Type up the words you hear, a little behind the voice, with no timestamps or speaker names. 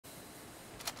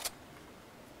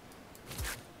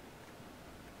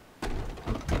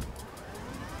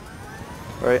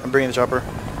Alright, I'm bringing the chopper.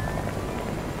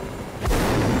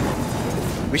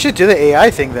 We should do the AI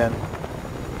thing then.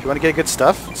 If you want to get good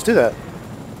stuff, let's do that.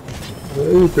 Where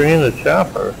are you bringing the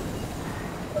chopper?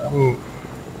 I'm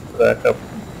back up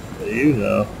to you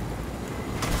now.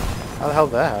 How the hell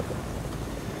did that happen?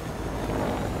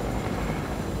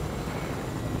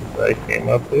 I came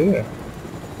up here.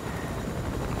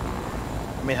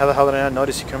 I mean, how the hell did I not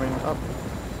notice you coming up?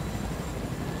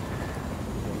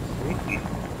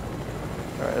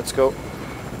 Alright, let's go.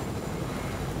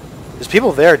 There's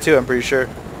people there too, I'm pretty sure.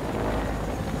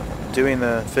 Doing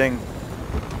the thing.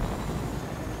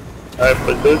 Alright,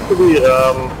 but this will be,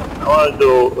 I want to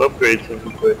do upgrades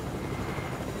really quick.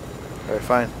 Alright,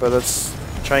 fine. But let's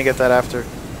try and get that after.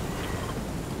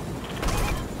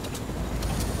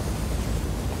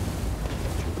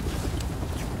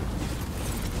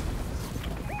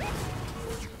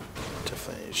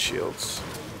 Definitely need shields.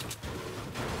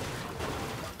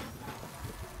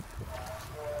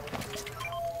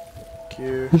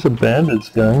 Gear. There's a bandit's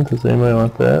gun. Does anybody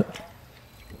want that?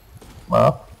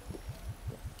 Wow.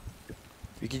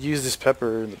 You could use this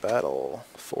pepper in the battle.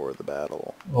 For the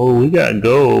battle. Oh, we gotta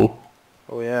go.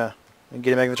 Oh yeah. And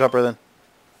get him back in the chopper then.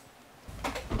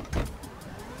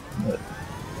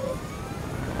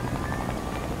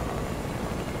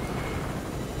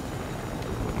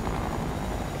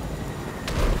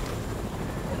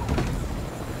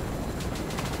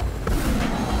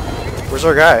 Where's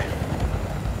our guy?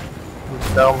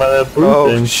 He's down by that blue Oh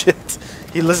thing. shit.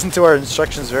 He listened to our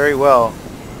instructions very well.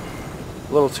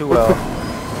 A little too well.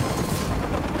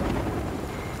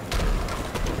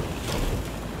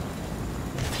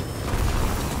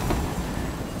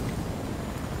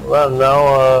 Well,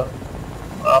 now,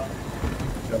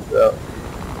 jumped out.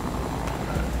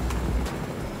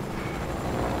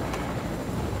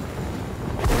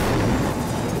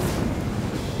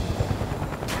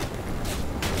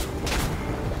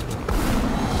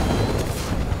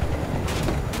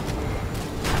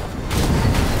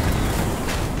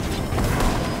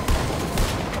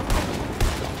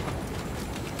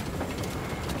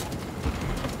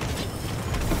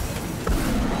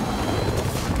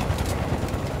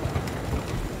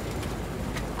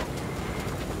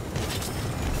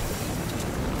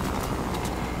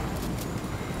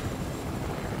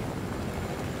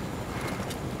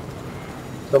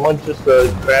 Someone just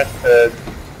crash pad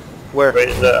Where? right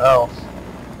in that house.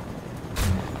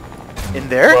 In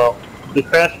there? Well, the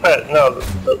crash pad, no,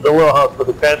 the little house, but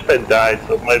the crash pad died,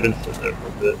 so it might have been sitting there for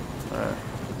a bit. Alright.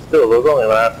 Still, those only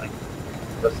last like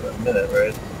less than a minute,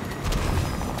 right?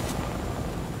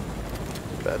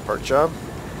 Bad park job.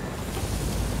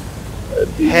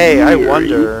 Hey, I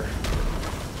wonder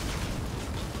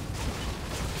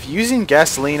if using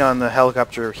gasoline on the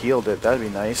helicopter healed it. That'd be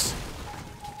nice.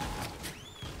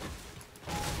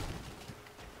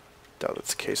 Doubt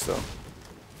that's the case though.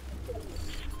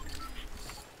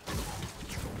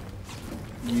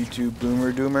 YouTube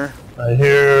boomer doomer. I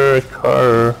hear a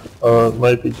car. Oh, it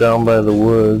might be down by the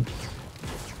woods.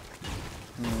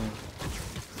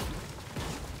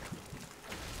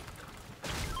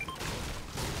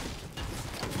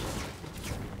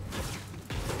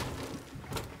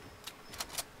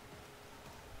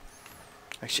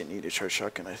 Actually, I need a charge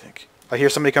shotgun, I think. I hear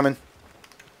somebody coming.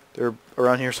 They're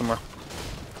around here somewhere.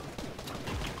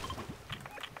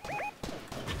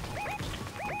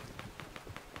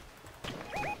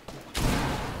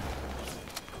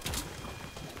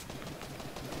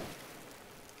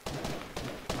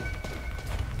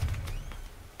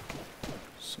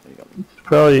 Somebody got me.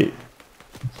 Probably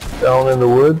down in the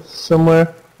woods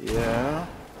somewhere. Yeah.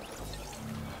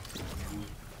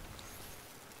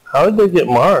 How did they get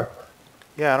marked?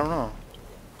 Yeah, I don't know.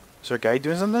 Is there a guy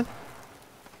doing something?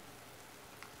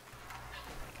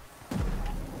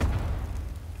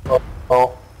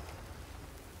 Oh.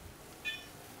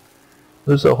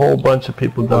 There's a whole bunch of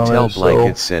people down Hotel there.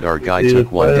 Blanket So said our guy either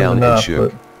took one fight or down and not,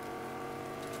 shook. but-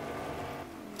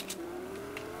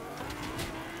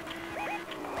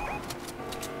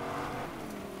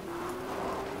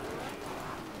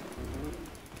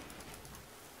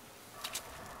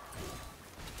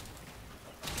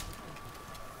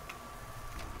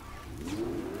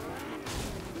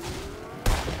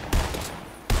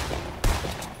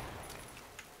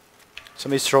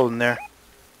 Somebody's trolling there.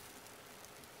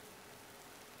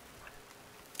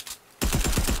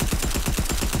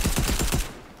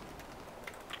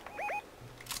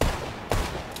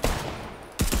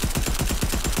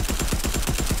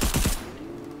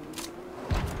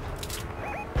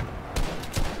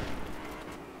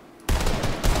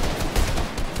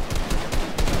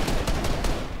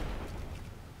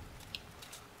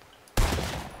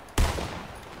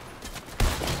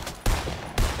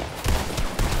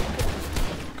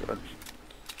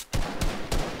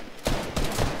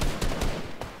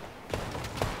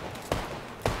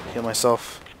 Heal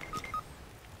myself.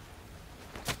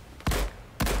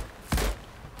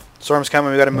 Storm's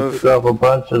coming, we gotta move. Took off a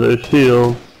bunch of their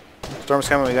shields. Storm's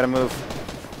coming, we gotta move.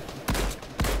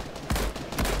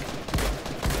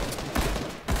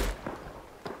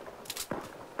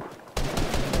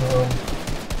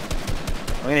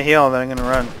 I'm gonna heal and then I'm gonna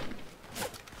run.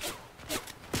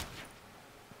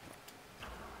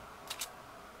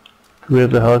 Do we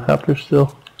have the helicopter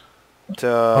still? I'll get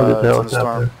the the helicopter.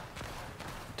 storm.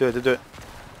 Do it, do it.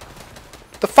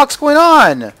 What the fuck's going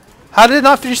on? How did it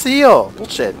not finish the heal?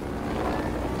 Bullshit.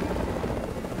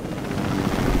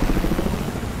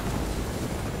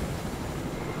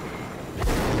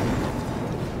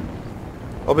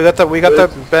 Oh, we got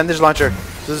the bandage launcher.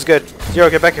 This is good. Zero,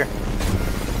 get back here.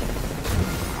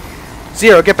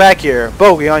 Zero, get back here.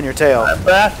 Bogey on your tail. I'm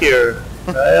back here.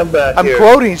 I am back I'm here.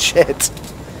 quoting shit.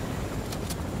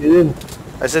 You didn't.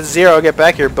 I said Zero, get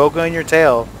back here. Bogey on your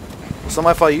tail. It's not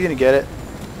my fault you didn't get it.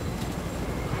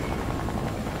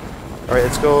 Alright,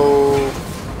 let's go...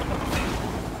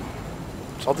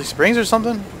 Salty Springs or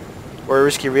something? Or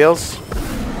Risky Reels?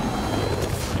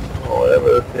 Oh,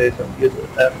 whatever the case, I'm getting the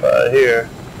F out of here.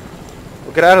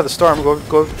 We'll get out of the storm.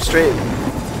 Go straight.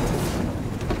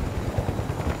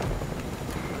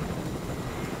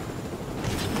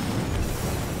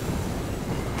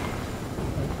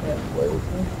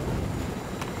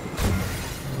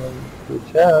 Good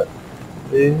chat.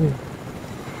 See?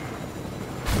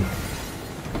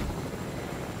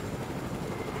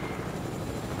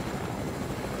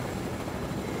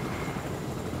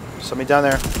 Somebody down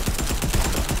there.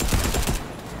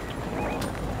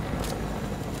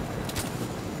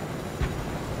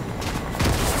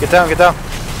 Get down, get down.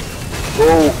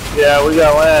 Oh, yeah, we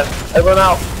got land. Everyone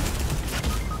out.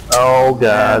 Oh,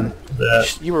 God.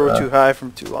 You were too high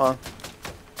from too long.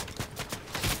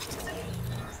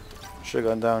 Should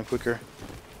have gone down quicker.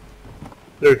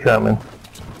 They're coming.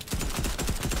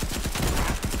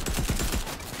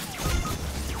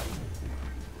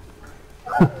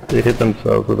 They hit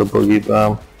themselves with a boogie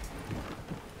bomb.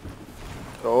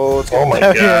 Oh, it's Oh my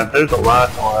down God, here. there's a lot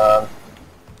going on.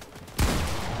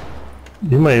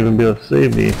 You might even be able to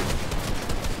save me.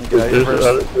 Get out of here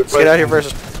first. Let's get out of here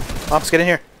first. Let's get in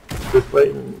here. They're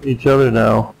fighting each other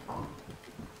now.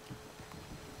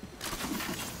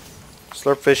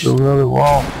 Slurp fish. There's another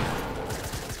wall.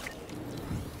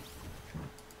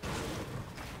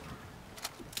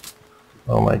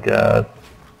 Oh my God.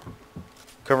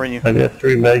 Covering you. I got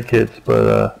 3 med kits,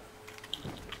 but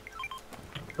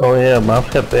oh yeah, Mom's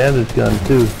got bandage gun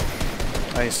too.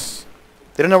 Nice.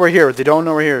 They don't know we're here. They don't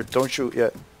know we're here. Don't shoot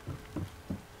yet.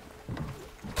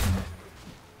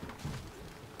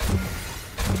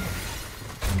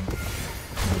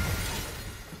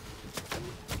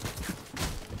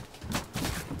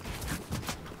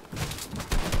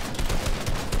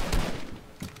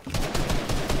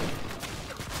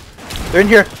 They're in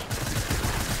here.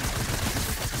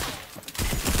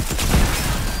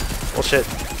 Bullshit.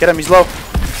 Get him, he's low.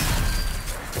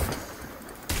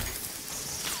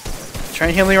 Try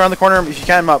and heal me around the corner if you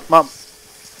can, Mop.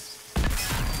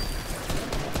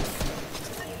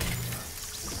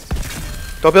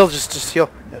 Don't build, just heal.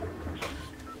 Yeah.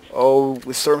 Oh,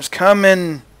 the storm's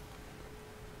coming.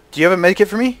 Do you have a medkit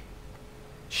for me?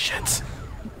 Shit.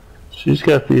 She's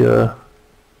got the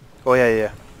Oh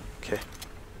yeah. Okay.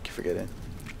 Keep forgetting.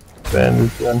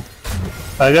 bandage gun.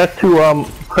 I got 2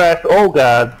 crash. Oh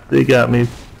God, they got me.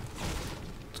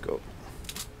 Let's go.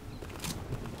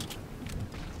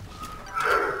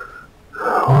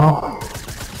 Oh,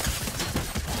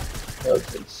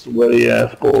 that's some sweaty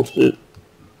ass bullshit.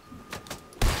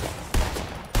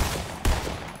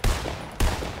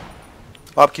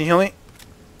 Bob, can you heal me?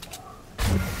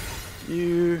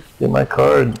 You... Get my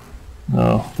card.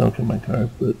 No, don't get my card,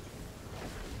 but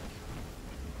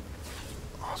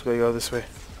Let's go this way.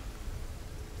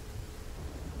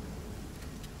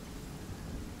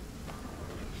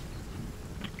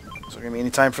 So gonna be any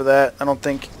time for that? I don't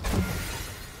think.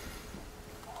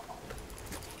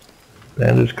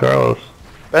 bandage Carlos.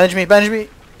 Bandage me, bandage me!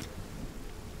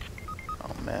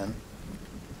 Oh man.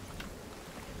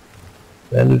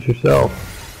 Bandage yourself.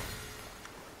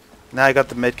 Now I got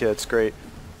the medkit, it's great.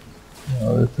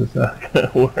 No, this is not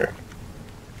gonna work.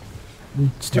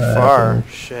 It's too far.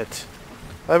 Shit.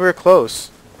 I thought we were close.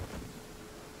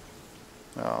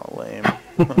 Oh, lame.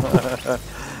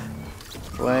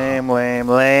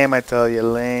 Lame, I tell you,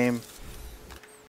 lame.